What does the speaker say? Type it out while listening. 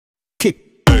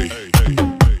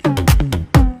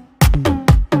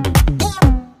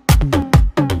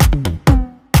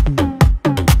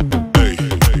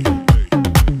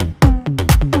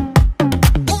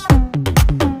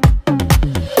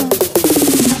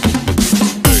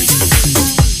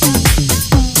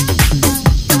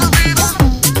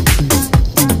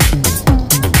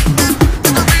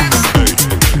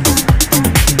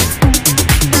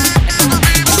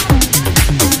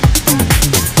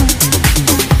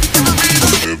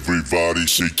Everybody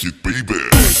shake it, baby.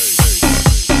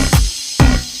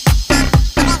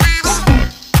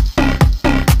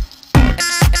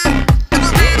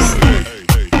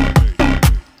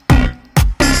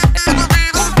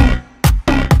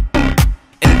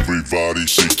 Everybody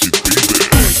shake it, baby.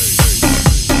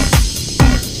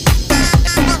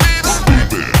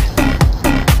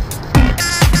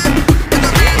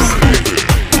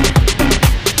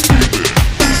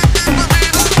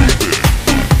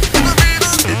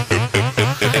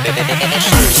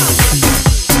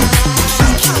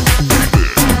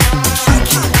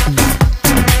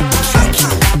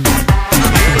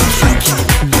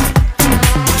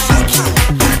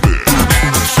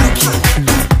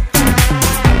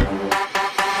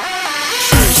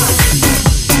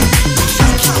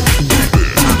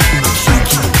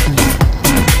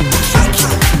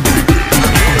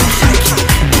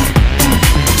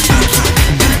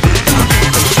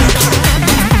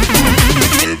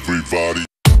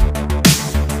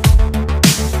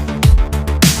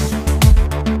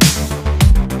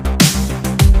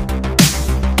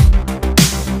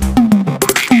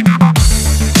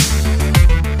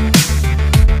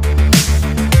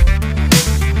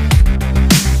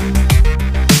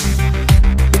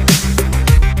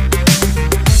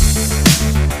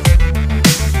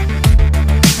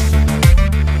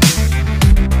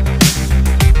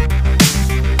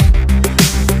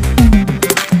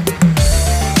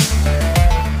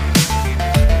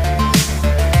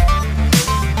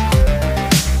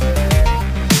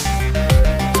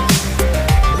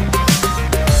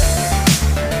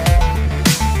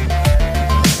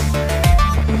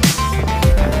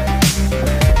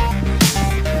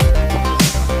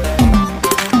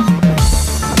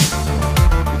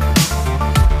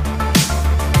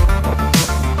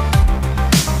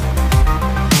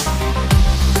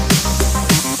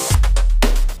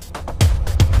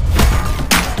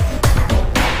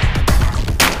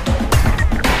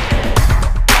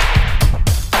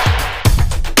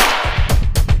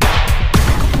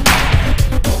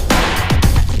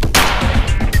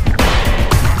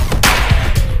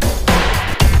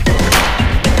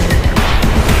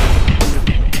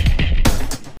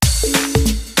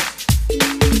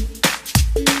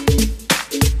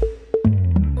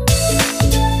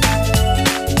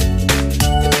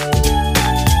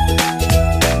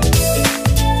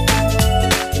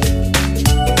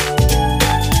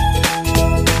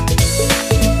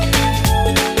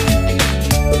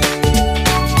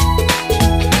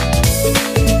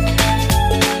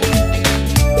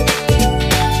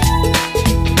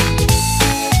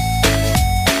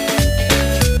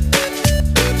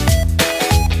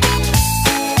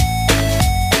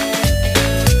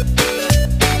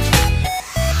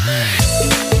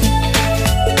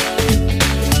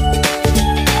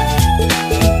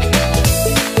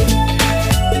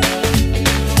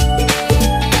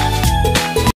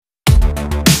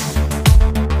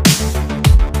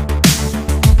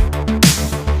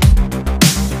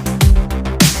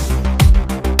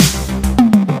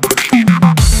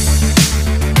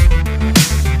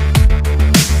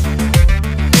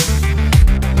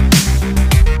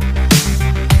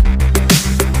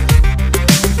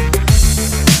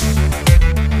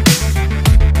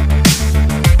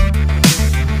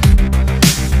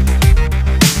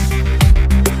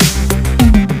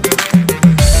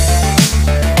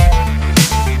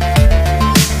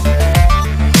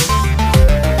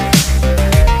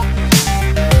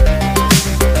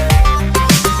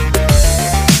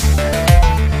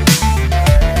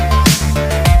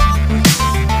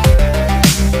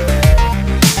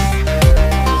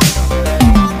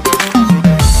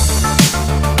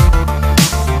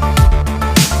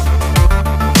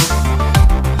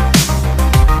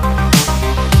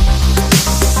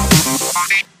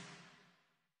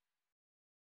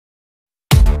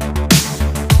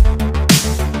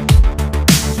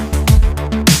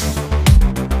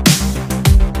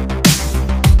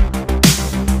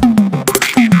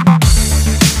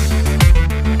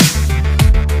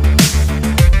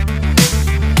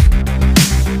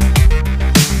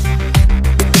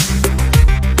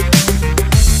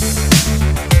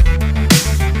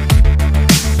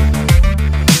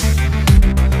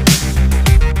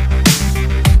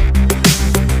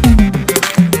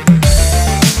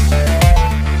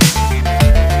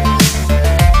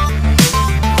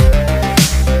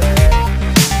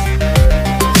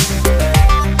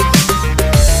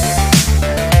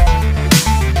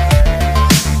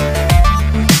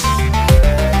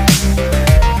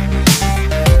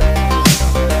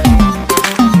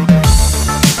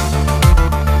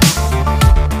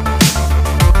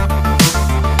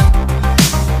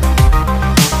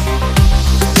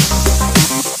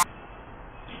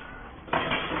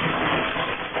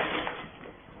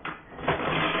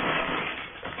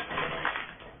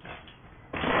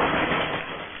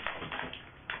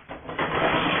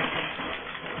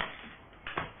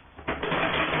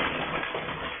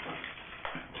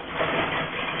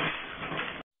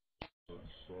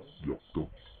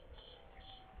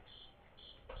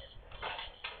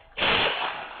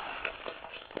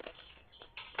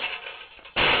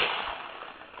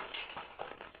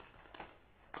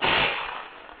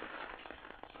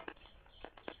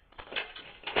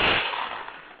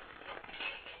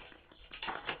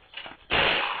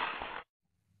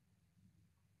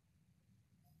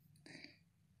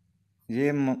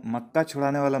 ये मक्का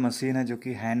छुड़ाने वाला मशीन है जो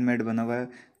कि हैंडमेड बना हुआ है,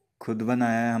 खुद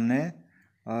बनाया है हमने।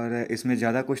 और इसमें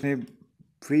ज़्यादा कुछ नहीं,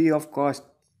 फ्री ऑफ कॉस्ट,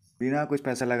 बिना कुछ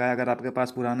पैसा लगाए। अगर आपके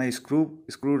पास पुराना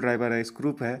स्क्रू ड्राइवर है,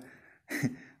 स्क्रूप है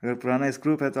अगर पुराना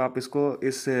स्क्रूप है तो आप इसको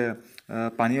इस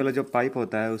पानी वाला जो पाइप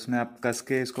होता है उसमें आप कस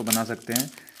के इसको बना सकते हैं।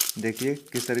 देखिए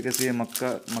किस तरीके से ये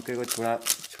मक्के को छुड़ा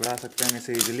सकते हैं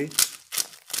इससे इजीली।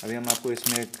 अभी हम आपको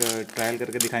इसमें एक ट्रायल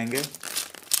करके दिखाएंगे।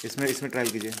 इसमें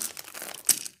ट्रायल कीजिए,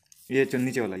 ये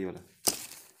नीचे वाला, ये वाला,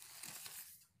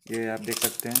 ये आप देख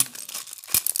सकते हैं।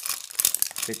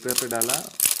 एक तरफ पे डाला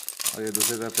और ये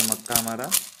दूसरी तरफ पे मक्का हमारा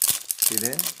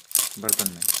सीधे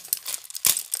बर्तन में।